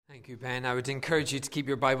Thank you, Ben. I would encourage you to keep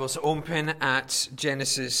your Bibles open at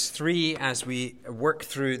Genesis 3 as we work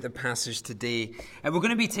through the passage today. We're going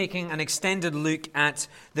to be taking an extended look at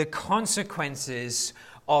the consequences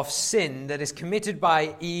of sin that is committed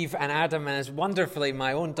by Eve and Adam. And as wonderfully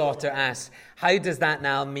my own daughter asked, how does that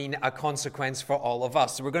now mean a consequence for all of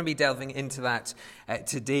us? So we're going to be delving into that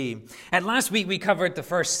today. And last week we covered the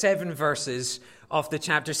first 7 verses of the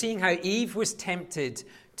chapter, seeing how Eve was tempted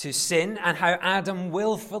to sin and how Adam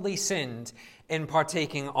willfully sinned in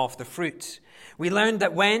partaking of the fruit. We learned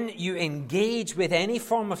that when you engage with any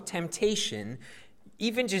form of temptation,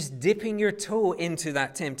 even just dipping your toe into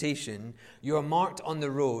that temptation, you are marked on the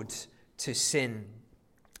road to sin.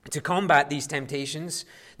 To combat these temptations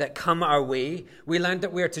that come our way, we learned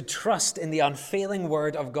that we are to trust in the unfailing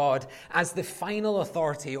word of God as the final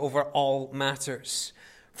authority over all matters.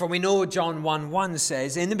 For we know John 1:1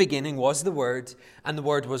 says, "In the beginning was the Word, and the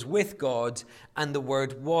Word was with God, and the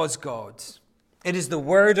Word was God." It is the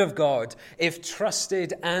Word of God, if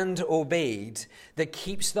trusted and obeyed, that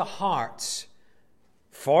keeps the heart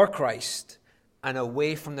for Christ and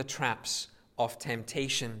away from the traps of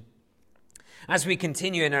temptation. As we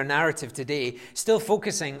continue in our narrative today, still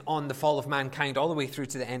focusing on the fall of mankind all the way through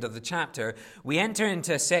to the end of the chapter, we enter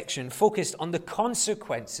into a section focused on the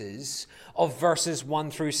consequences of verses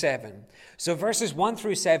 1 through 7. So verses 1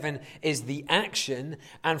 through 7 is the action,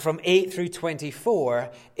 and from 8 through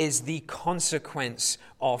 24 is the consequence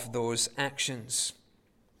of those actions.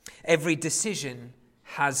 Every decision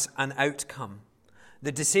has an outcome.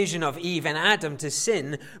 The decision of Eve and Adam to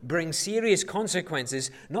sin brings serious consequences,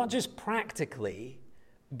 not just practically,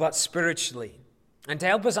 but spiritually. And to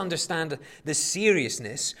help us understand the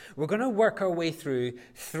seriousness, we're going to work our way through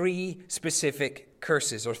 3 specific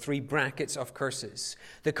curses, or 3 brackets of curses,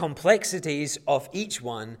 the complexities of each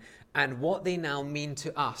one, and what they now mean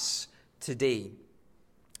to us today.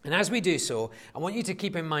 And as we do so, I want you to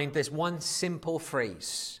keep in mind this one simple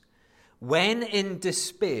phrase: when in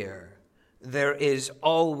despair, there is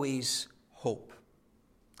always hope.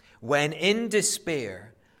 When in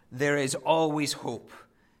despair, there is always hope.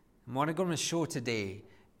 And what I'm going to show today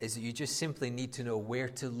is that you just simply need to know where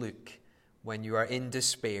to look when you are in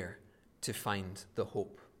despair to find the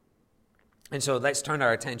hope. And so let's turn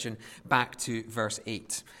our attention back to verse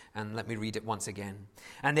 8. And let me read it once again.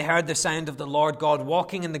 "And they heard the sound of the Lord God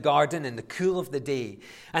walking in the garden in the cool of the day.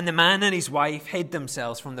 And the man and his wife hid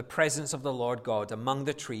themselves from the presence of the Lord God among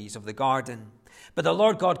the trees of the garden. But the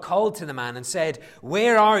Lord God called to the man and said,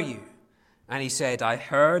 'Where are you?' And he said, 'I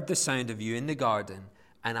heard the sound of you in the garden,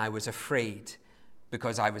 and I was afraid,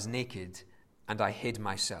 because I was naked, and I hid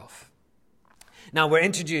myself.'" Now we're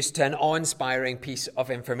introduced to an awe-inspiring piece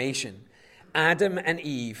of information. Adam and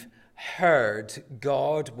Eve heard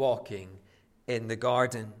God walking in the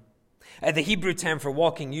garden. The Hebrew term for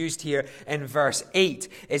walking used here in verse 8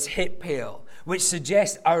 is hitpel, which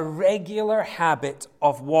suggests a regular habit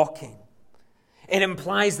of walking. It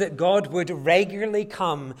implies that God would regularly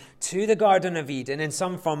come to the Garden of Eden in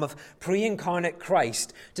some form of pre-incarnate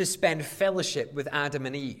Christ to spend fellowship with Adam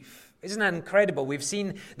and Eve. Isn't that incredible? We've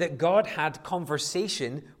seen that God had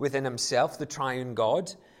conversation within himself, the triune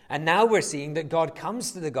God. And now we're seeing that God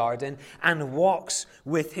comes to the garden and walks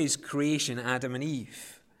with his creation, Adam and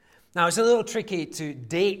Eve. Now, it's a little tricky to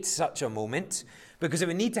date such a moment because it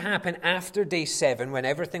would need to happen after day 7 when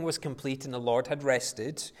everything was complete and the Lord had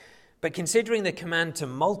rested. But considering the command to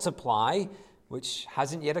multiply, which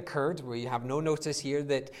hasn't yet occurred, we have no notice here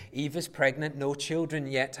that Eve is pregnant, no children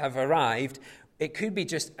yet have arrived, it could be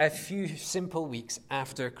just a few simple weeks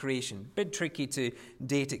after creation. A bit tricky to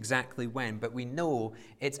date exactly when, but we know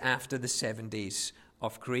it's after the 7 days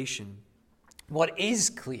of creation. What is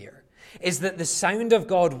clear is that the sound of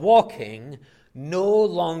God walking no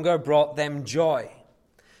longer brought them joy.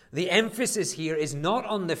 The emphasis here is not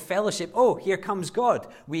on the fellowship. Oh, here comes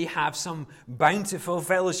God. We have some bountiful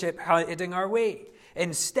fellowship heading our way.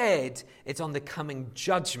 Instead, it's on the coming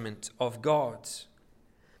judgment of God.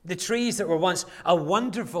 The trees that were once a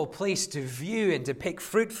wonderful place to view and to pick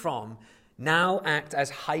fruit from now act as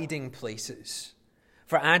hiding places.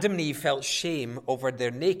 For Adam and Eve felt shame over their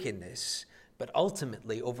nakedness, but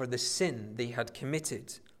ultimately over the sin they had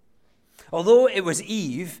committed. Although it was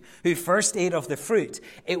Eve who first ate of the fruit,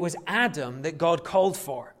 it was Adam that God called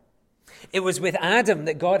for. It was with Adam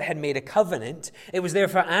that God had made a covenant. It was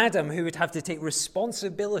therefore Adam who would have to take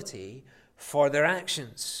responsibility for their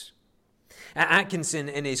actions. Atkinson,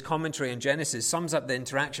 in his commentary on Genesis, sums up the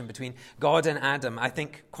interaction between God and Adam, I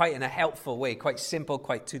think, quite in a helpful way, quite simple,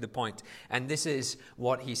 quite to the point. And this is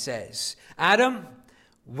what he says. "Adam,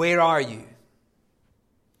 where are you?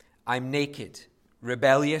 I'm naked,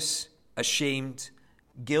 rebellious, ashamed,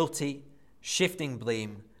 guilty, shifting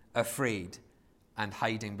blame, afraid, and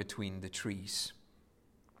hiding between the trees.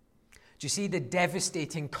 Do you see the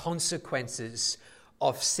devastating consequences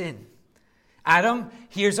of sin? Adam,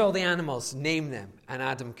 here's all the animals, name them, and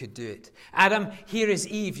Adam could do it. Adam, here is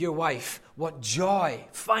Eve, your wife. What joy,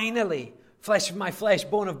 finally, flesh of my flesh,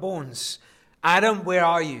 bone of bones. Adam, where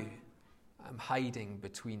are you? I'm hiding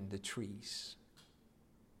between the trees.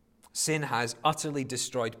 Sin has utterly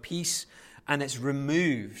destroyed peace, and it's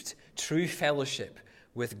removed true fellowship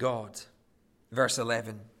with God. Verse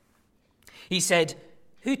 11. He said,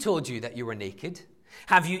 "Who told you that you were naked?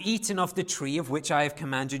 Have you eaten of the tree of which I have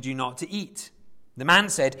commanded you not to eat?" The man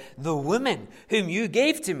said, "The woman whom you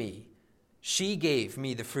gave to me, she gave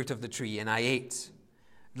me the fruit of the tree, and I ate."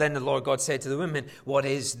 Then the Lord God said to the woman, "What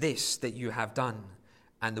is this that you have done?"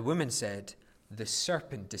 And the woman said, "The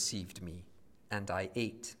serpent deceived me, and I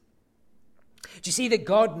ate." Do you see that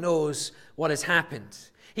God knows what has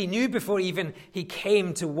happened? He knew before even he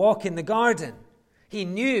came to walk in the garden. He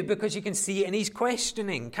knew because you can see it in his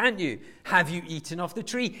questioning, can't you? Have you eaten of the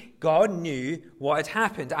tree? God knew what had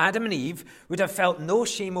happened. Adam and Eve would have felt no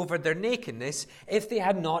shame over their nakedness if they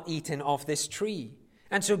had not eaten of this tree.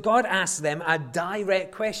 And so God asked them a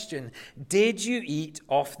direct question. Did you eat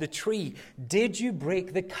of the tree? Did you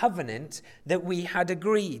break the covenant that we had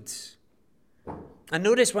agreed? And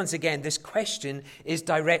notice once again, this question is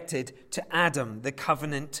directed to Adam, the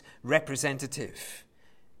covenant representative.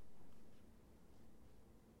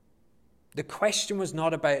 The question was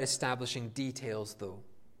not about establishing details, though.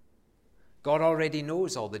 God already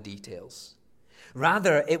knows all the details.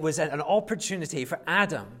 Rather, it was an opportunity for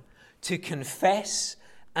Adam to confess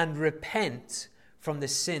and repent from the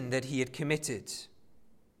sin that he had committed.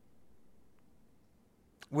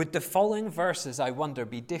 Would the following verses, I wonder,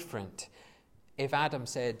 be different if Adam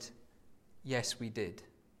said, "Yes, we did.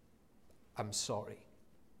 I'm sorry"?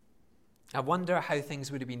 I wonder how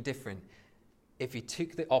things would have been different if he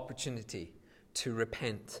took the opportunity to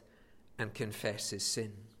repent and confess his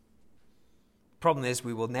sin. Problem is,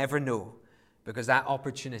 we will never know because that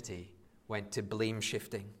opportunity went to blame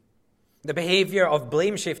shifting. The behavior of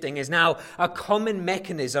blame shifting is now a common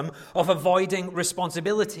mechanism of avoiding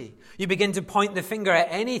responsibility. You begin to point the finger at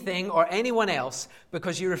anything or anyone else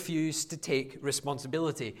because you refuse to take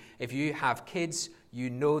responsibility. If you have kids,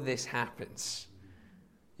 you know this happens.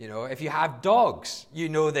 You know, if you have dogs, you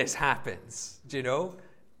know this happens. Do you know?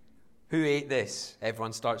 Who ate this?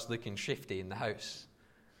 Everyone starts looking shifty in the house.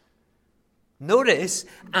 Notice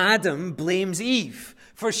Adam blames Eve,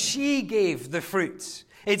 for she gave the fruit.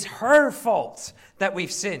 It's her fault that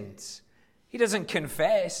we've sinned. He doesn't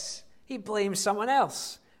confess. He blames someone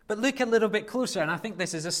else. But look a little bit closer, and I think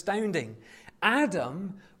this is astounding.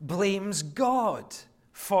 Adam blames God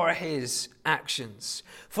for his actions.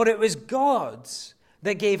 For it was God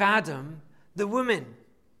that gave Adam the woman.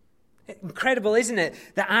 Incredible, isn't it?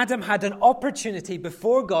 That Adam had an opportunity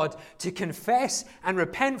before God to confess and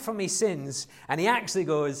repent from his sins, and he actually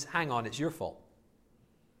goes, "Hang on, it's your fault."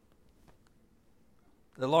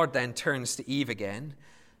 The Lord then turns to Eve again.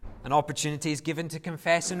 An opportunity is given to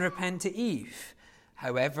confess and repent to Eve.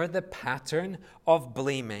 However, the pattern of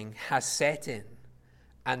blaming has set in,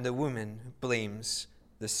 and the woman blames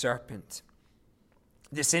the serpent.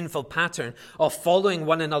 The sinful pattern of following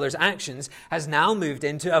one another's actions has now moved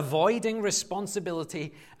into avoiding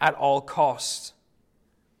responsibility at all costs.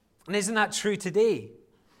 And isn't that true today?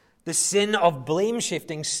 The sin of blame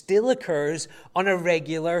shifting still occurs on a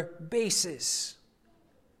regular basis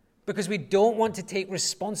because we don't want to take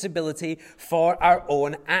responsibility for our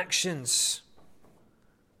own actions.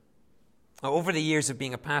 Now, over the years of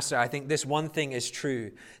being a pastor, I think this one thing is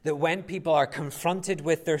true, that when people are confronted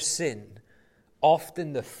with their sin,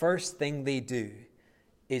 often the first thing they do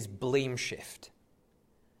is blame shift,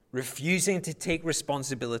 refusing to take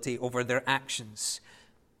responsibility over their actions.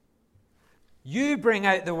 You bring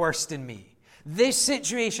out the worst in me. This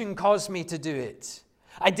situation caused me to do it.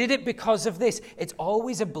 I did it because of this. It's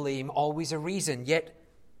always a blame, always a reason. Yet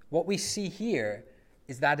what we see here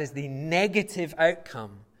is that is the negative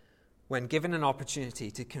outcome when given an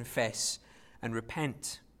opportunity to confess and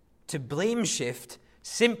repent. To blame shift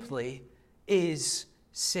simply is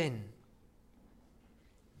sin.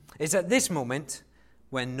 It's at this moment,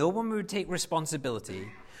 when no one would take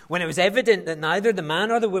responsibility, when it was evident that neither the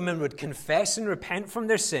man or the woman would confess and repent from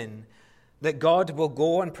their sin, that God will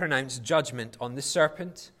go and pronounce judgment on the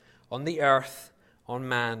serpent, on the earth, on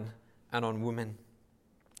man, and on woman.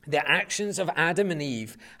 The actions of Adam and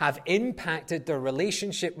Eve have impacted their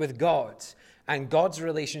relationship with God and God's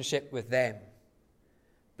relationship with them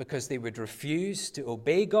because they would refuse to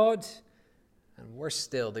obey God And worse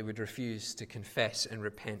still, they would refuse to confess and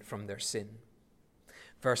repent from their sin.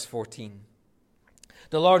 Verse 14.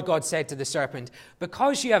 The Lord God said to the serpent,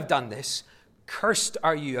 "Because you have done this, cursed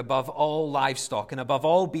are you above all livestock and above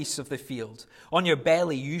all beasts of the field. On your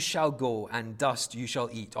belly you shall go, and dust you shall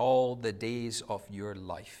eat all the days of your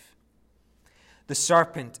life." The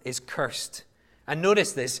serpent is cursed. And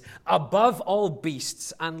notice this, above all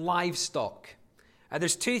beasts and livestock.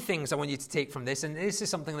 There's two things I want you to take from this, and this is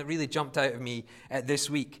something that really jumped out of me this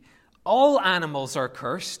week. All animals are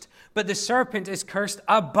cursed, but the serpent is cursed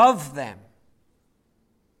above them.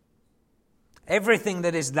 Everything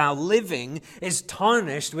that is now living is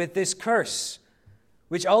tarnished with this curse,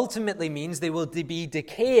 which ultimately means they will be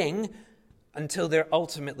decaying until they're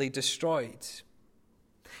ultimately destroyed.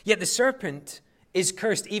 Yet the serpent is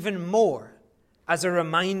cursed even more as a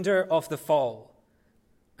reminder of the fall,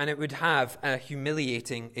 and it would have a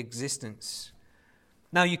humiliating existence.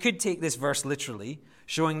 Now, you could take this verse literally,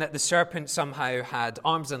 showing that the serpent somehow had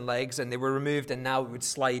arms and legs and they were removed and now it would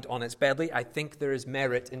slide on its belly. I think there is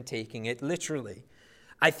merit in taking it literally.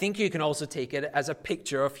 I think you can also take it as a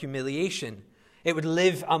picture of humiliation. It would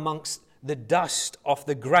live amongst the dust of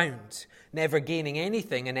the ground, never gaining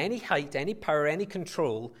anything in any height, any power, any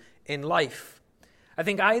control in life. I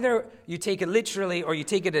think either you take it literally or you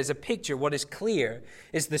take it as a picture. What is clear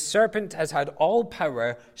is the serpent has had all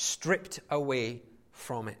power stripped away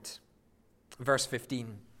from it. Verse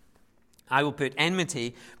 15. "I will put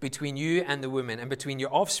enmity between you and the woman, and between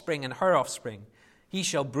your offspring and her offspring. He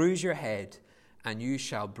shall bruise your head, and you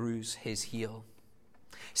shall bruise his heel."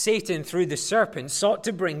 Satan, through the serpent, sought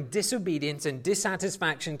to bring disobedience and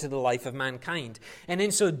dissatisfaction to the life of mankind. And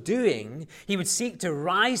in so doing, he would seek to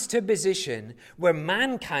rise to a position where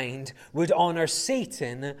mankind would honor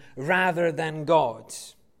Satan rather than God.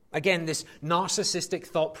 Again, this narcissistic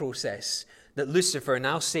thought process that Lucifer,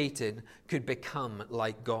 now Satan, could become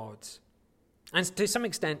like God. And to some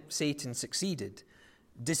extent, Satan succeeded.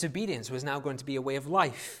 Disobedience was now going to be a way of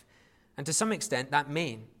life. And to some extent, that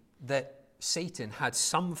meant that Satan had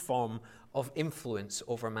some form of influence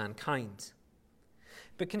over mankind.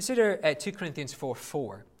 But consider 2 Corinthians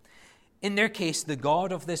 4:4. "In their case, the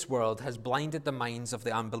God of this world has blinded the minds of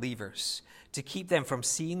the unbelievers to keep them from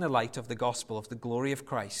seeing the light of the gospel of the glory of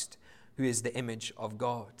Christ, who is the image of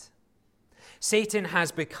God." Satan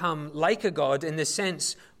has become like a god in the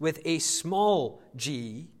sense with a small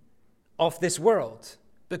g of this world,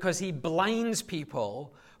 because he blinds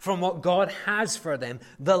people from what God has for them,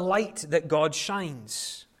 the light that God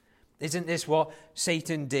shines. Isn't this what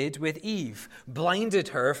Satan did with Eve? Blinded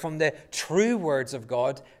her from the true words of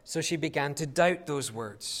God, so she began to doubt those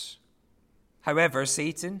words. However,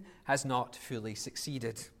 Satan has not fully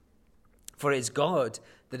succeeded, for it's God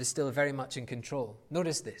that is still very much in control.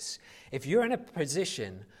 Notice this. If you're in a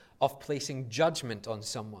position of placing judgment on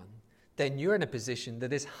someone, then you're in a position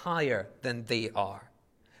that is higher than they are.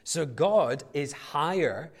 So God is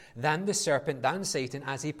higher than the serpent, than Satan,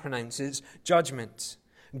 as he pronounces judgment.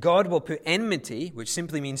 God will put enmity, which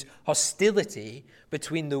simply means hostility,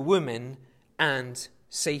 between the woman and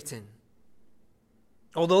Satan.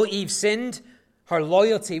 Although Eve sinned, her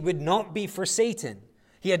loyalty would not be for Satan.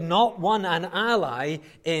 He had not won an ally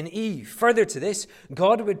in Eve. Further to this,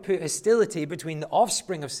 God would put hostility between the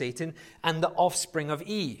offspring of Satan and the offspring of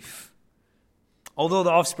Eve. Although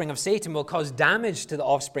the offspring of Satan will cause damage to the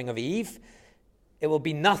offspring of Eve, it will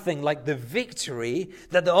be nothing like the victory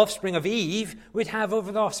that the offspring of Eve would have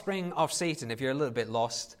over the offspring of Satan. If you're a little bit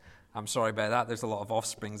lost, I'm sorry about that. There's a lot of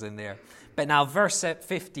offsprings in there. But now verse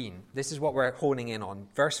 15, this is what we're honing in on.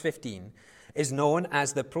 Verse 15 is known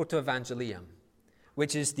as the Proto-Evangelium,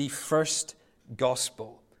 which is the first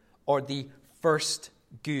gospel, or the first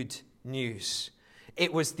good news.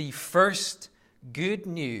 It was the first good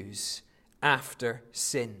news after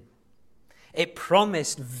sin. It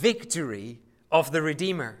promised victory of the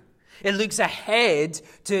Redeemer. It looks ahead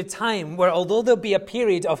to a time where, although there'll be a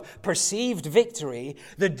period of perceived victory,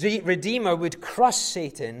 the Redeemer would crush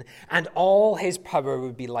Satan and all his power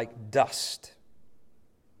would be like dust.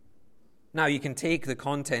 Now, you can take the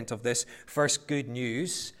content of this first good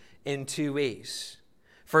news in two ways.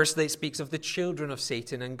 Firstly, it speaks of the children of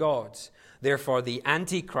Satan and God. Therefore, the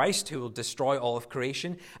Antichrist, who will destroy all of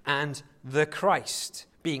creation, and the Christ,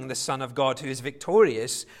 being the Son of God, who is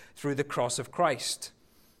victorious through the cross of Christ.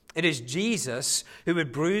 It is Jesus who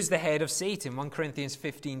would bruise the head of Satan, 1 Corinthians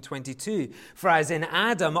 15:22. For as in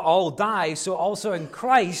Adam all die, so also in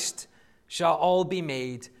Christ shall all be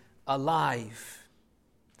made alive.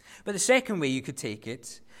 But the second way you could take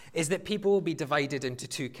it is that people will be divided into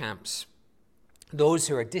two camps. Those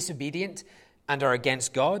who are disobedient and are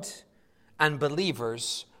against God, and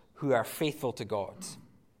believers who are faithful to God.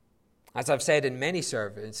 As I've said in many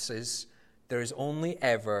services, there is only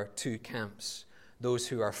ever two camps: those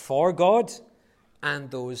who are for God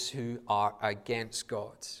and those who are against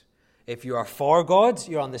God. If you are for God,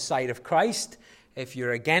 you're on the side of Christ. If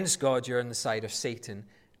you're against God, you're on the side of Satan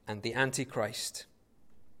and the Antichrist.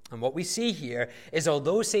 And what we see here is,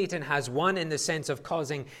 although Satan has won in the sense of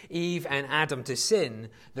causing Eve and Adam to sin,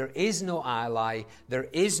 there is no ally, there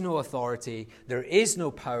is no authority, there is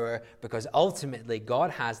no power, because ultimately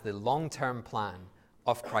God has the long-term plan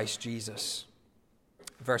of Christ Jesus.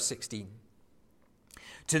 Verse 16.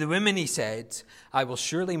 To the women he said, I will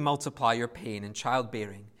surely multiply your pain in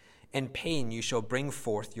childbearing. In pain you shall bring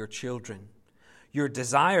forth your children. Your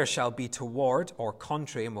desire shall be toward, or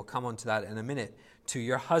contrary, and we'll come on to that in a minute, to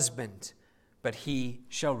your husband, but he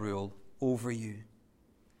shall rule over you.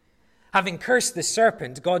 Having cursed the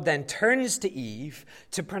serpent, God then turns to Eve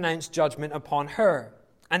to pronounce judgment upon her.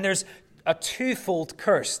 And there's a twofold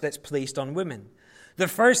curse that's placed on women. The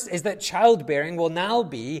first is that childbearing will now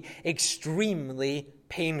be extremely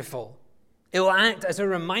painful. It will act as a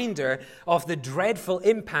reminder of the dreadful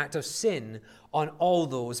impact of sin on all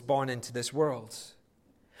those born into this world.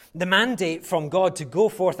 The mandate from God to go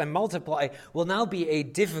forth and multiply will now be a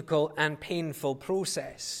difficult and painful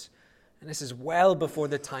process. And this is well before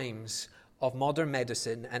the times of modern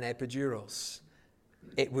medicine and epidurals.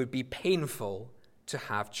 It would be painful to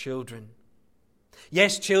have children.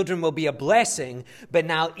 Yes, children will be a blessing, but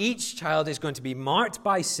now each child is going to be marked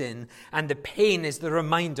by sin, and the pain is the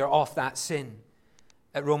reminder of that sin.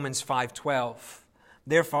 At Romans 5:12,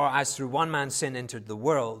 therefore, as through one man sin entered the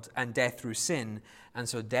world, and death through sin, and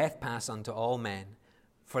so death passed unto all men,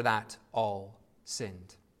 for that all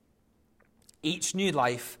sinned. Each new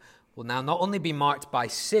life will now not only be marked by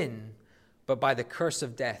sin, but by the curse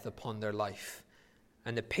of death upon their life.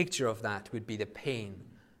 And the picture of that would be the pain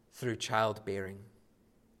through childbearing.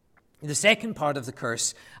 The second part of the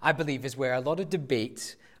curse, I believe, is where a lot of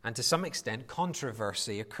debate and to some extent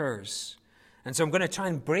controversy occurs. And so I'm going to try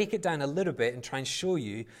and break it down a little bit and try and show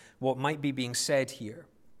you what might be being said here.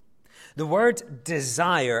 The word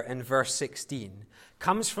desire in verse 16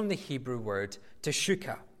 comes from the Hebrew word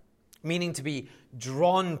teshuka, meaning to be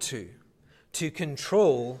drawn to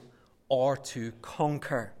control, or to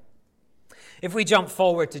conquer. If we jump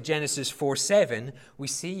forward to Genesis 4:7, we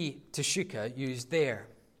see teshuka used there.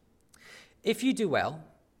 If you do well,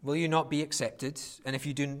 will you not be accepted? And if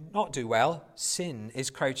you do not do well, sin is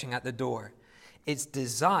crouching at the door. Its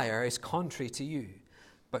desire is contrary to you,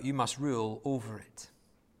 but you must rule over it.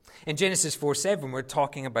 In Genesis 4:7, we're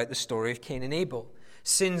talking about the story of Cain and Abel.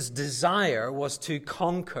 Sin's desire was to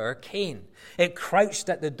conquer Cain. It crouched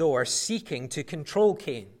at the door, seeking to control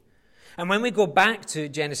Cain. And when we go back to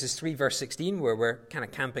Genesis 3, verse 16, where we're kind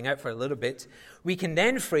of camping out for a little bit, we can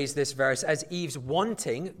then phrase this verse as Eve's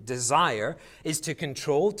wanting, desire, is to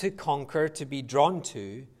control, to conquer, to be drawn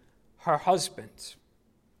to her husband.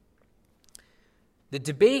 The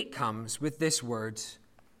debate comes with this word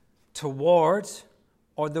toward,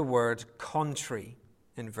 or the word contrary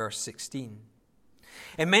in verse 16.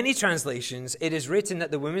 In many translations, it is written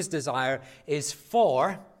that the woman's desire is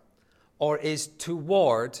for or is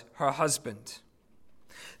toward her husband.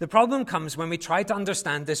 The problem comes when we try to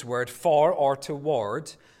understand this word for or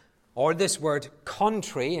toward, or this word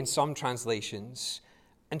contrary in some translations,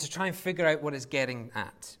 and to try and figure out what it's getting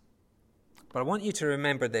at. But I want you to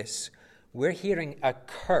remember this. We're hearing a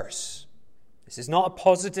curse. This is not a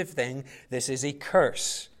positive thing. This is a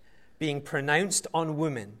curse being pronounced on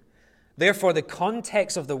women. Therefore, the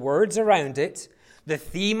context of the words around it, the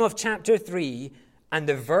theme of chapter 3, and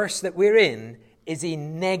the verse that we're in is a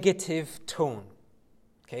negative tone.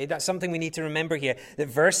 Okay, that's something we need to remember here, that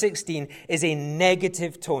verse 16 is a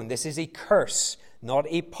negative tone. This is a curse, not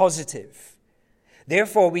a positive.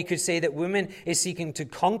 Therefore, we could say that woman is seeking to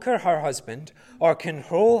conquer her husband or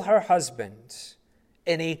control her husband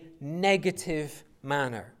in a negative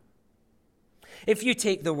manner. If you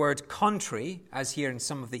take the word contrary, as here in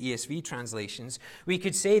some of the ESV translations, we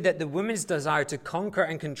could say that the woman's desire to conquer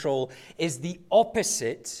and control is the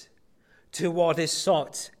opposite to what is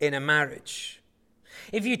sought in a marriage.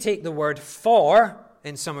 If you take the word for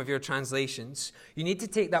in some of your translations, you need to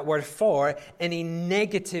take that word for in a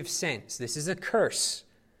negative sense. This is a curse.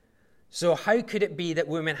 So how could it be that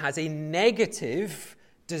woman has a negative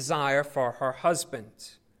desire for her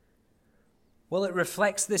husband? Well, it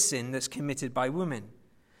reflects the sin that's committed by woman.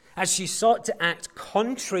 As she sought to act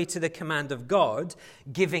contrary to the command of God,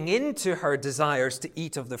 giving in to her desires to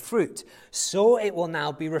eat of the fruit, so it will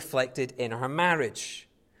now be reflected in her marriage.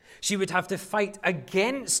 She would have to fight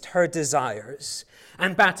against her desires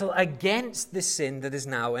and battle against the sin that is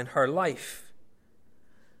now in her life.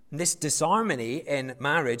 This disharmony in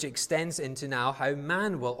marriage extends into now how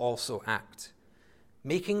man will also act,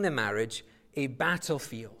 making the marriage a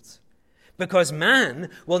battlefield. Because man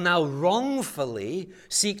will now wrongfully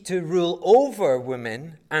seek to rule over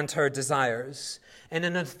woman and her desires in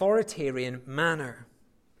an authoritarian manner.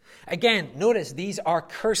 Again, notice these are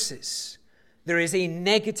curses. There is a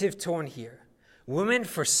negative tone here. Woman,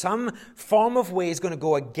 for some form of way, is going to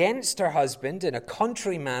go against her husband in a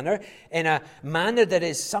contrary manner, in a manner that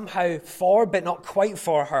is somehow for but not quite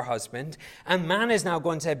for her husband. And man is now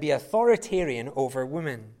going to be authoritarian over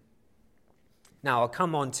woman. Now, I'll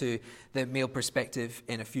come on to the male perspective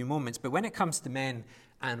in a few moments, but when it comes to men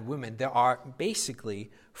and women, there are basically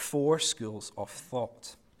 4 schools of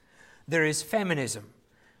thought. There is feminism,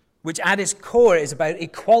 which at its core is about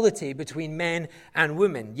equality between men and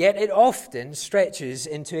women, yet it often stretches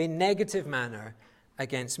into a negative manner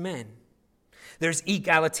against men. There's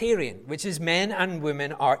egalitarian, which is men and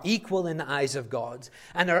women are equal in the eyes of God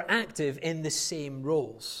and are active in the same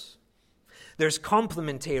roles. There's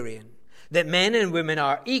complementarian, that men and women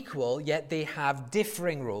are equal, yet they have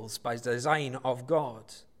differing roles by design of God.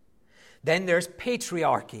 Then there's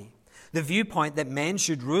patriarchy, the viewpoint that men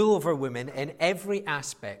should rule over women in every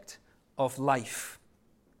aspect of life.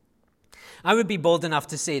 I would be bold enough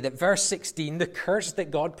to say that verse 16, the curse that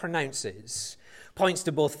God pronounces, points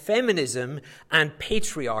to both feminism and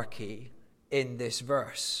patriarchy in this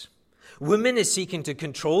verse. Woman is seeking to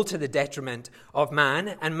control to the detriment of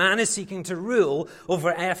man, and man is seeking to rule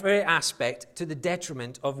over every aspect to the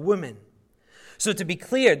detriment of woman. So to be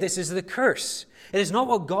clear, this is the curse. It is not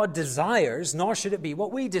what God desires, nor should it be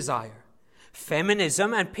what we desire.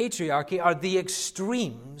 Feminism and patriarchy are the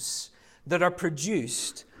extremes that are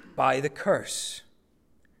produced by the curse.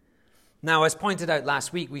 Now, as pointed out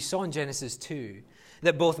last week, we saw in Genesis 2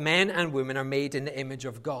 that both men and women are made in the image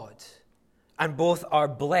of God, and both are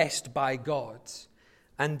blessed by God,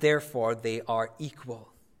 and therefore they are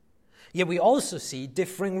equal. Yet we also see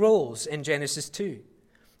differing roles in Genesis 2.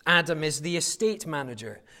 Adam is the estate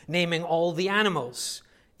manager, naming all the animals.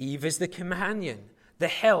 Eve is the companion, the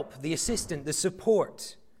help, the assistant, the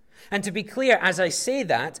support. And to be clear, as I say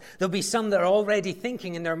that, there'll be some that are already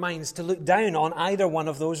thinking in their minds to look down on either one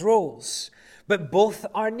of those roles. But both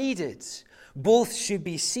are needed. Both should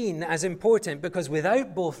be seen as important, because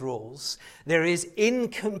without both roles, there is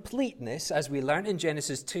incompleteness, as we learned in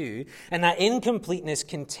Genesis 2, and that incompleteness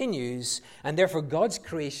continues, and therefore God's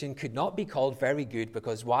creation could not be called very good,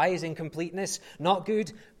 because why is incompleteness not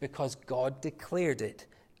good? Because God declared it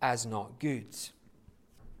as not good.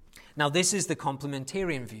 Now, this is the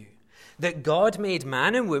complementarian view, that God made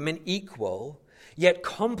man and woman equal, yet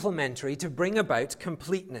complementary to bring about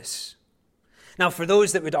completeness. Now, for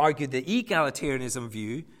those that would argue the egalitarianism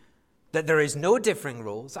view, that there is no differing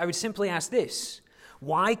roles, I would simply ask this: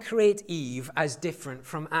 why create Eve as different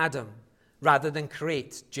from Adam, rather than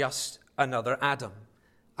create just another Adam,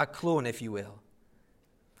 a clone, if you will?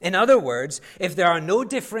 In other words, if there are no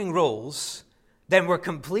differing roles, then we're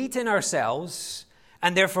complete in ourselves,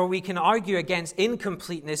 and therefore we can argue against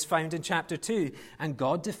incompleteness found in chapter 2, and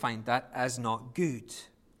God defined that as not good.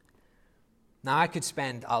 Now, I could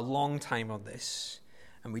spend a long time on this,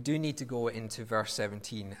 and we do need to go into verse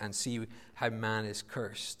 17 and see how man is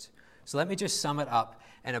cursed. So let me just sum it up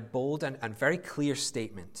in a bold and very clear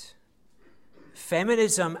statement.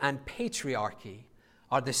 Feminism and patriarchy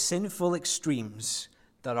are the sinful extremes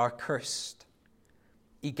that are cursed.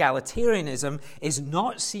 Egalitarianism is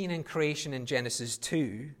not seen in creation in Genesis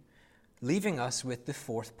 2, leaving us with the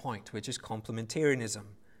 4th point, which is complementarianism.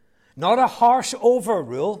 Not a harsh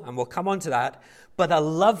overrule, and we'll come on to that, but a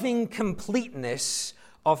loving completeness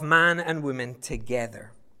of man and woman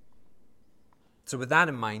together. So with that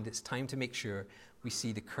in mind, it's time to make sure we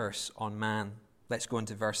see the curse on man. Let's go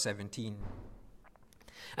into verse 17.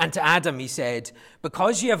 And to Adam he said,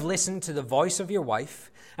 "Because you have listened to the voice of your wife,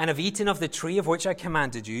 and have eaten of the tree of which I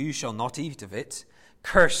commanded you, you shall not eat of it.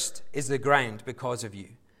 Cursed is the ground because of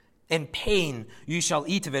you. In pain you shall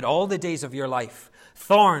eat of it all the days of your life.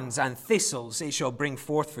 Thorns and thistles it shall bring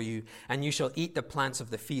forth for you, and you shall eat the plants of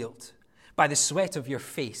the field. By the sweat of your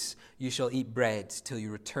face you shall eat bread till you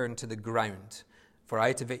return to the ground. For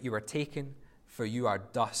out of it you are taken, for you are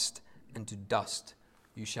dust, and to dust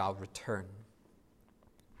you shall return."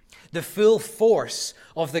 The full force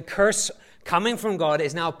of the curse coming from God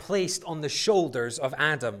is now placed on the shoulders of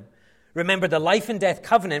Adam. Remember, the life and death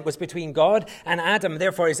covenant was between God and Adam.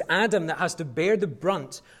 Therefore, it's Adam that has to bear the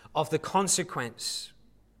brunt of the consequence.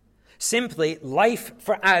 Simply, life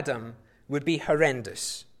for Adam would be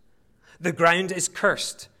horrendous. The ground is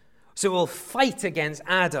cursed. So it will fight against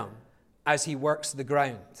Adam as he works the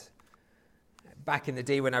ground. Back in the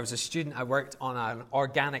day when I was a student, I worked on an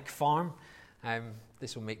organic farm.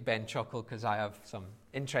 This will make Ben chuckle because I have some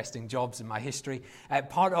interesting jobs in my history.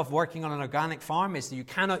 Part of working on an organic farm is that you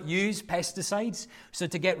cannot use pesticides. So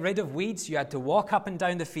to get rid of weeds, you had to walk up and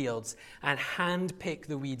down the fields and hand pick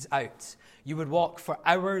the weeds out. You would walk for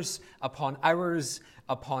hours upon hours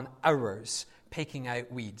upon hours picking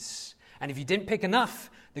out weeds. And if you didn't pick enough,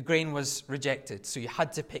 the grain was rejected. So you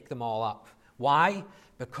had to pick them all up. Why?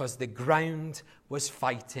 Because the ground was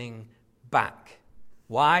fighting back.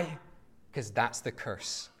 Why? Because that's the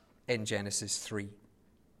curse in Genesis 3.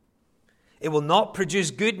 It will not produce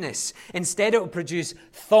goodness. Instead, it will produce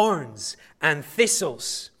thorns and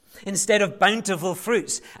thistles. Instead of bountiful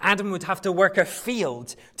fruits, Adam would have to work a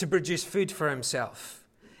field to produce food for himself.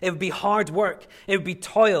 It would be hard work. It would be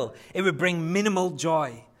toil. It would bring minimal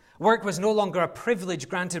joy. Work was no longer a privilege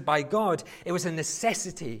granted by God. It was a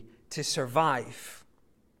necessity to survive.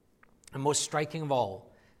 And most striking of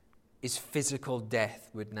all is physical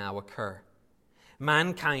death would now occur.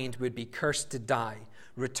 Mankind would be cursed to die,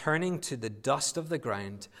 returning to the dust of the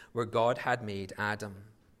ground where God had made Adam.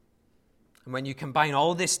 And when you combine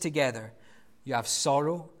all this together, you have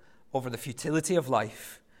sorrow over the futility of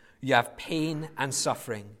life, you have pain and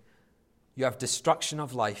suffering, you have destruction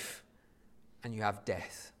of life, and you have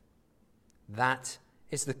death. That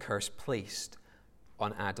is the curse placed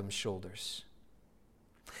on Adam's shoulders.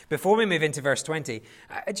 Before we move into verse 20,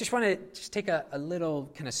 I just want to take a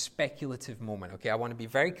little kind of speculative moment, okay? I want to be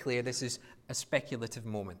very clear, this is a speculative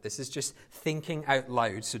moment. This is just thinking out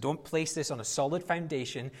loud, so don't place this on a solid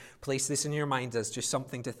foundation. Place this in your mind as just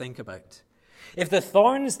something to think about. If the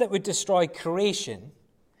thorns that would destroy creation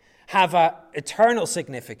have an eternal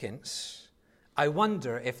significance, I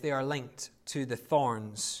wonder if they are linked to the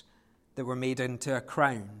thorns that were made into a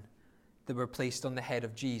crown that were placed on the head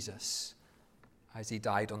of Jesus as he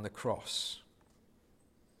died on the cross.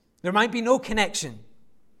 There might be no connection.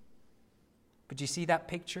 But you see that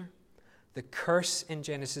picture? The curse in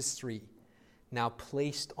Genesis 3, now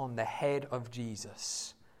placed on the head of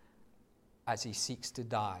Jesus as he seeks to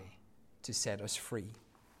die to set us free.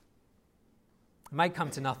 It might come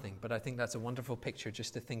to nothing, but I think that's a wonderful picture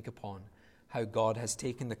just to think upon how God has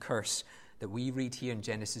taken the curse that we read here in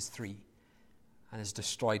Genesis 3 and has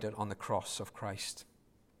destroyed it on the cross of Christ.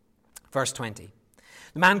 Verse 20.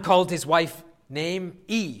 The man called his wife name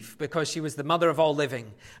Eve because she was the mother of all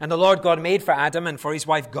living. And the Lord God made for Adam and for his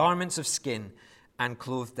wife garments of skin and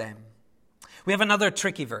clothed them. We have another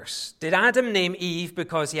tricky verse. Did Adam name Eve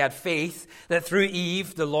because he had faith that through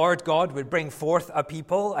Eve the Lord God would bring forth a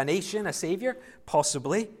people, a nation, a savior?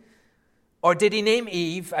 Possibly. Or did he name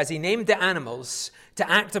Eve as he named the animals to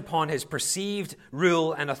act upon his perceived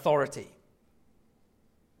rule and authority?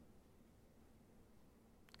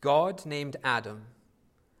 God named Adam.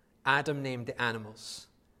 Adam named the animals.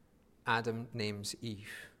 Adam names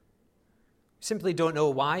Eve. Simply don't know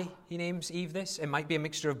why he names Eve this. It might be a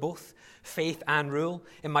mixture of both, faith and rule.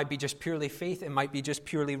 It might be just purely faith. It might be just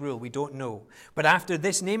purely rule. We don't know. But after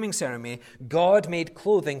this naming ceremony, God made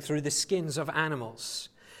clothing through the skins of animals,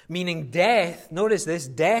 meaning death, notice this,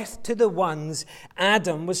 death to the ones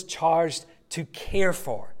Adam was charged to care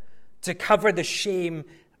for, to cover the shame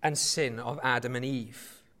and sin of Adam and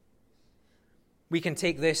Eve. We can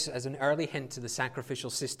take this as an early hint to the sacrificial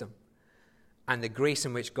system and the grace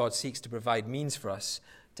in which God seeks to provide means for us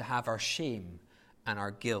to have our shame and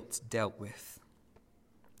our guilt dealt with.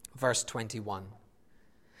 Verse 21.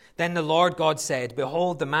 Then the Lord God said,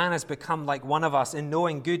 "Behold, the man has become like one of us in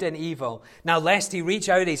knowing good and evil. Now lest he reach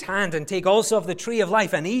out his hand and take also of the tree of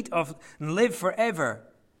life and eat of and live forever."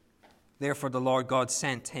 Therefore the Lord God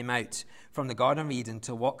sent him out from the Garden of Eden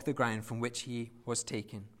to walk the ground from which he was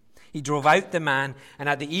taken. He drove out the man, and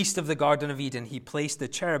at the east of the Garden of Eden he placed the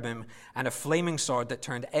cherubim and a flaming sword that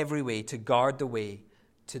turned every way to guard the way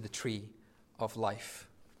to the tree of life.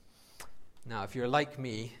 Now, if you're like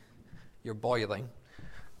me, you're boiling.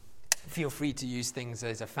 Feel free to use things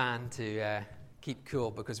as a fan to keep cool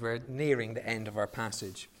because we're nearing the end of our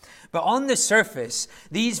passage. But on the surface,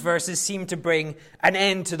 these verses seem to bring an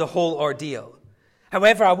end to the whole ordeal.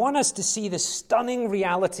 However, I want us to see the stunning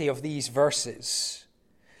reality of these verses.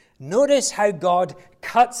 Notice how God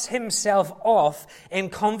cuts himself off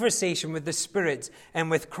in conversation with the Spirit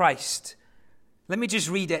and with Christ. Let me just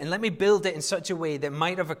read it and let me build it in such a way that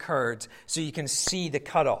might have occurred so you can see the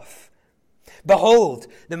cutoff. Behold,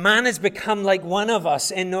 the man has become like one of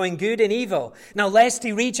us in knowing good and evil. Now lest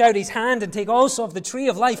he reach out his hand and take also of the tree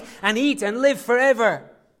of life and eat and live forever.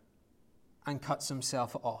 And cuts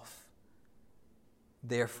himself off.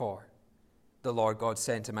 Therefore, the Lord God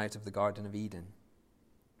sent him out of the Garden of Eden.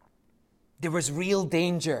 There was real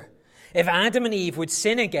danger. If Adam and Eve would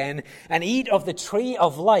sin again and eat of the tree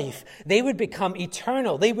of life, they would become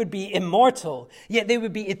eternal. They would be immortal, yet they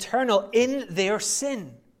would be eternal in their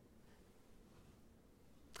sin.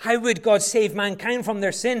 How would God save mankind from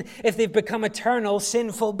their sin if they've become eternal,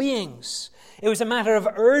 sinful beings? It was a matter of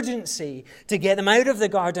urgency to get them out of the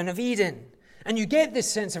Garden of Eden. And you get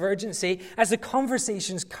this sense of urgency as the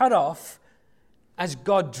conversation's cut off, as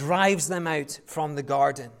God drives them out from the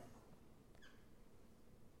garden.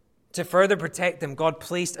 To further protect them, God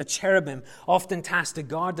placed a cherubim, often tasked to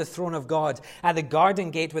guard the throne of God, at the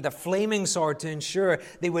garden gate with a flaming sword to ensure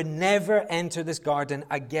they would never enter this garden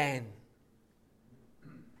again.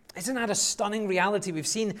 Isn't that a stunning reality? We've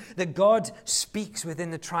seen that God speaks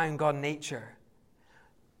within the triune God nature.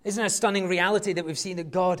 Isn't it a stunning reality that we've seen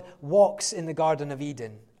that God walks in the Garden of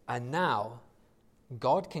Eden? And now,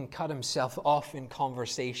 God can cut himself off in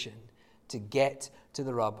conversation to get to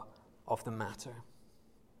the rub of the matter.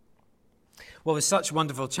 Well, with such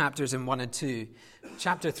wonderful chapters in 1 and 2,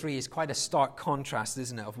 chapter 3 is quite a stark contrast,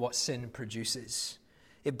 isn't it, of what sin produces.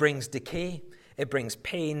 It brings decay, it brings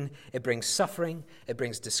pain, it brings suffering, it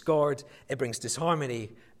brings discord, it brings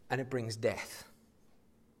disharmony, and it brings death.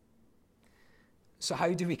 So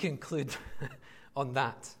how do we conclude on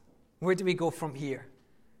that? Where do we go from here?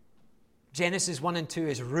 Genesis 1 and 2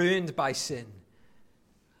 is ruined by sin.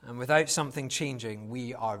 And without something changing,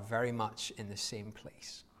 we are very much in the same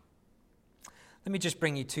place. Let me just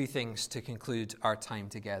bring you two things to conclude our time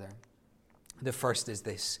together. The first is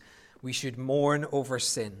this: we should mourn over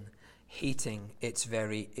sin, hating its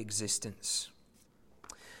very existence.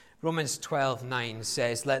 Romans 12:9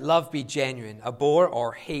 says, "Let love be genuine, abhor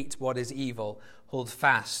or hate what is evil, hold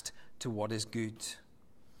fast to what is good."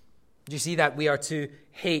 Do you see that? We are to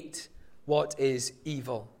hate what is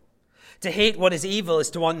evil. To hate what is evil is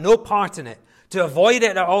to want no part in it, to avoid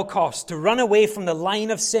it at all costs, to run away from the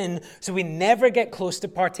line of sin so we never get close to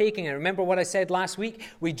partaking. And remember what I said last week?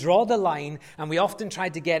 We draw the line and we often try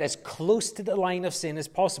to get as close to the line of sin as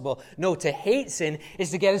possible. No, to hate sin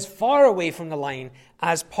is to get as far away from the line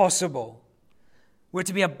as possible. We're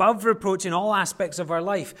to be above reproach in all aspects of our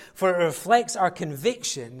life, for it reflects our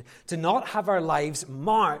conviction to not have our lives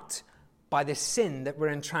marked by the sin that we're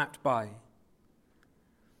entrapped by.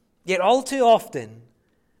 Yet all too often,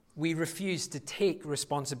 we refuse to take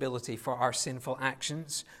responsibility for our sinful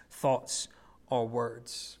actions, thoughts, or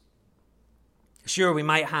words. Sure, we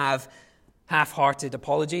might have half-hearted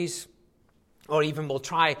apologies, or even we'll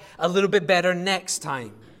try a little bit better next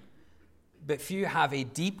time. But few have a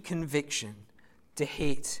deep conviction to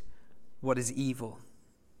hate what is evil.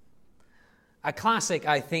 A classic,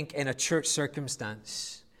 I think, in a church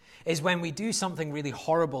circumstance is when we do something really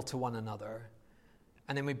horrible to one another,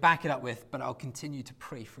 and then we back it up with, "But I'll continue to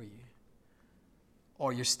pray for you."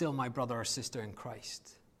 Or, "You're still my brother or sister in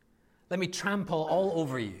Christ. Let me trample all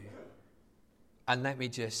over you, and let me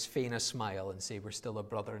just feign a smile and say we're still a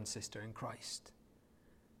brother and sister in Christ."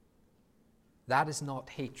 That is not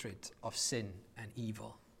hatred of sin and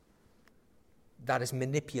evil. That is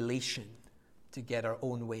manipulation to get our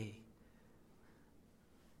own way.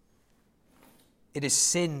 It is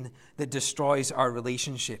sin that destroys our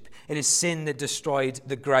relationship. It is sin that destroyed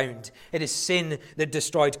the ground. It is sin that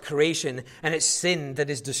destroyed creation. And it's sin that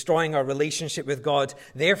is destroying our relationship with God.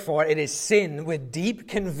 Therefore, it is sin with deep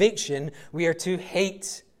conviction we are to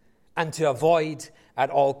hate and to avoid at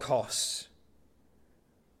all costs.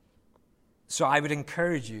 So I would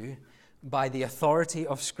encourage you, by the authority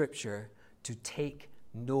of Scripture, to take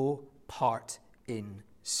no part in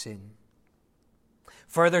sin.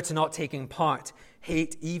 Further to not taking part,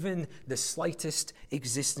 hate even the slightest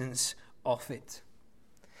existence of it.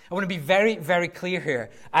 I want to be very, very clear here.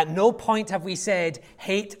 At no point have we said,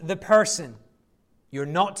 hate the person. You're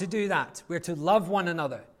not to do that. We're to love one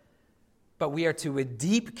another. But we are to, with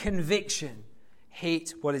deep conviction,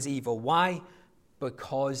 hate what is evil. Why?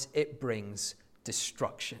 Because it brings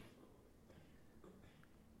destruction.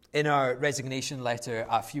 In our resignation letter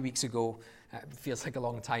a few weeks ago, it feels like a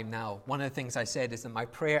long time now, one of the things I said is that my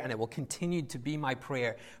prayer, and it will continue to be my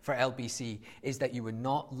prayer for LBC, is that you would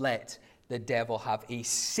not let the devil have a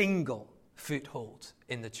single foothold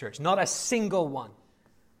in the church. Not a single one.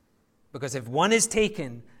 Because if one is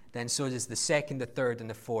taken, then so does the second, the third, and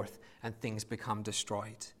the fourth, and things become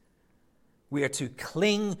destroyed. We are to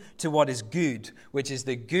cling to what is good, which is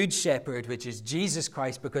the good shepherd, which is Jesus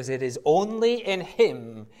Christ, because it is only in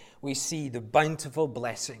him we see the bountiful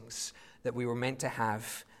blessings that we were meant to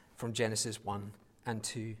have from Genesis 1 and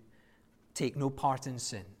 2. Take no part in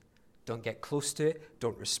sin. Don't get close to it.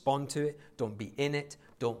 Don't respond to it. Don't be in it.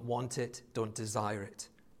 Don't want it. Don't desire it.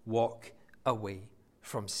 Walk away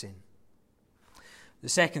from sin. The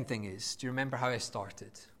second thing is, do you remember how I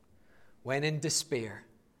started? When in despair,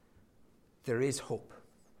 there is hope.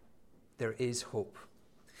 There is hope.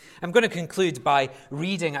 I'm going to conclude by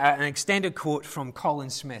reading an extended quote from Colin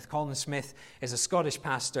Smith. Colin Smith is a Scottish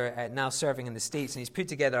pastor now serving in the States, and he's put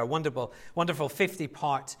together a wonderful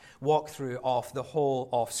 50-part walkthrough of the whole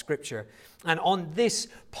of Scripture. And on this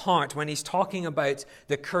part, when he's talking about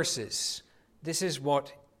the curses, this is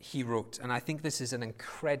what he wrote. And I think this is an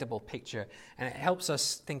incredible picture, and it helps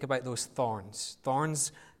us think about those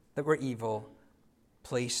thorns that were evil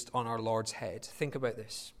placed on our Lord's head. Think about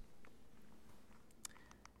this.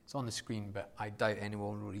 It's on the screen, but I doubt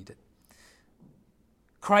anyone will read it.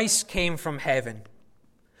 Christ came from heaven,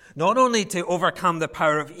 not only to overcome the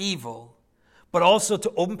power of evil, but also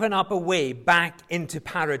to open up a way back into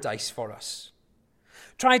paradise for us.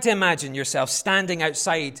 Try to imagine yourself standing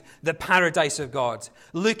outside the paradise of God,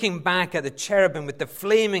 looking back at the cherubim with the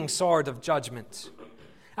flaming sword of judgment.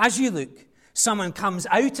 As you look, someone comes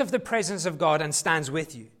out of the presence of God and stands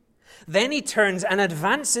with you. Then he turns and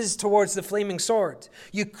advances towards the flaming sword.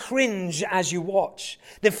 You cringe as you watch.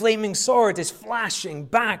 The flaming sword is flashing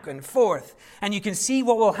back and forth, and you can see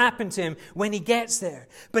what will happen to him when he gets there.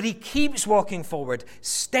 But he keeps walking forward,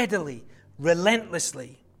 steadily,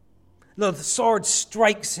 relentlessly. The sword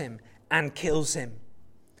strikes him and kills him.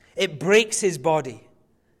 It breaks his body,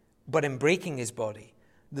 but in breaking his body,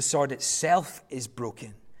 the sword itself is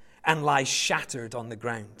broken and lies shattered on the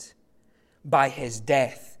ground. By his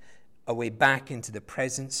death, a way back into the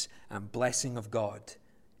presence and blessing of God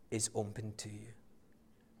is open to you.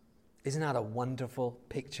 Isn't that a wonderful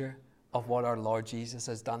picture of what our Lord Jesus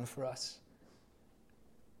has done for us?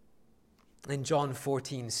 In John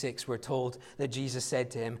 14:6, we're told that Jesus said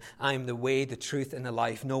to him, I am the way, the truth, and the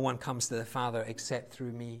life. No one comes to the Father except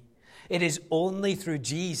through me. It is only through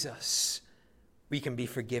Jesus we can be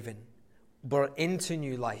forgiven, brought into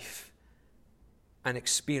new life, and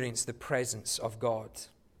experience the presence of God.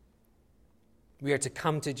 We are to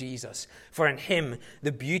come to Jesus, for in him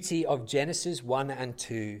the beauty of Genesis 1 and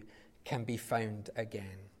 2 can be found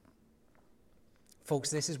again. Folks,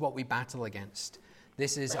 this is what we battle against.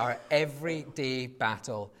 This is our everyday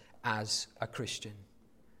battle as a Christian.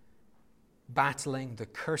 Battling the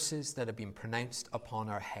curses that have been pronounced upon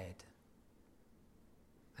our head.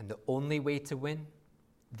 And the only way to win,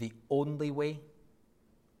 the only way,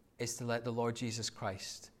 is to let the Lord Jesus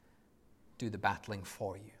Christ do the battling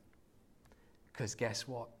for you. Because guess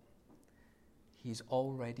what? He's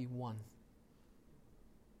already won.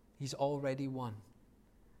 He's already won.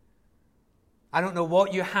 I don't know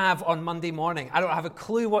what you have on Monday morning. I don't have a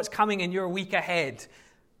clue what's coming in your week ahead.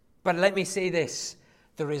 But let me say this.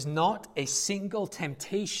 There is not a single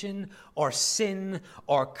temptation or sin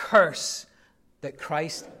or curse that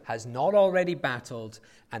Christ has not already battled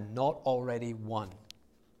and not already won.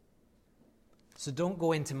 So don't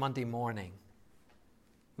go into Monday morning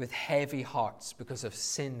with heavy hearts because of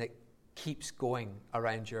sin that keeps going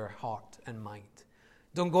around your heart and mind.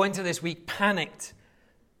 Don't go into this week panicked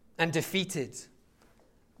and defeated.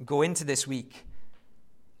 Go into this week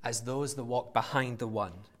as those that walk behind the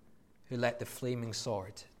one who let the flaming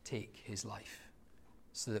sword take his life,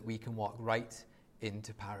 so that we can walk right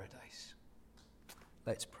into paradise.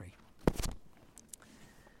 Let's pray.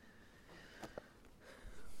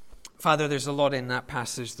 Father, there's a lot in that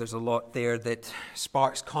passage. There's a lot there that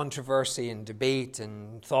sparks controversy and debate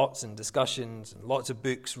and thoughts and discussions, and lots of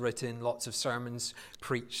books written, lots of sermons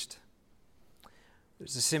preached.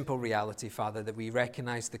 There's a simple reality, Father, that we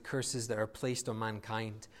recognize the curses that are placed on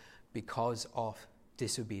mankind because of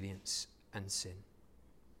disobedience and sin.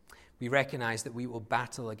 We recognize that we will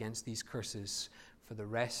battle against these curses for the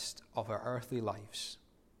rest of our earthly lives.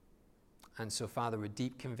 And so, Father, with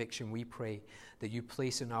deep conviction, we pray that you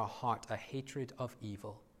place in our heart a hatred of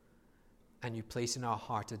evil, and you place in our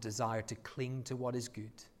heart a desire to cling to what is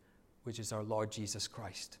good, which is our Lord Jesus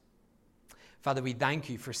Christ. Father, we thank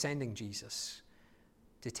you for sending Jesus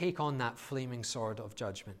to take on that flaming sword of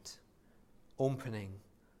judgment, opening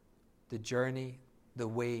the journey, the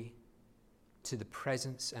way to the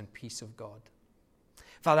presence and peace of God.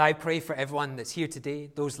 Father, I pray for everyone that's here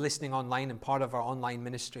today, those listening online and part of our online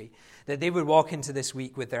ministry, that they would walk into this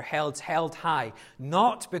week with their heads held high,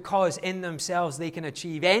 not because in themselves they can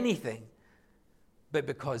achieve anything, but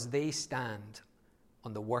because they stand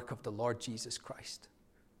on the work of the Lord Jesus Christ.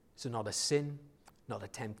 So not a sin, not a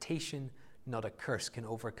temptation, not a curse can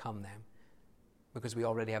overcome them, because we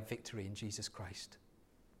already have victory in Jesus Christ.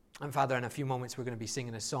 And Father, in a few moments we're going to be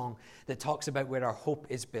singing a song that talks about where our hope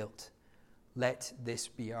is built. Let this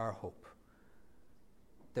be our hope,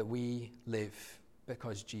 that we live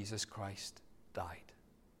because Jesus Christ died.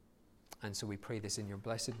 And so we pray this in your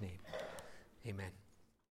blessed name. Amen.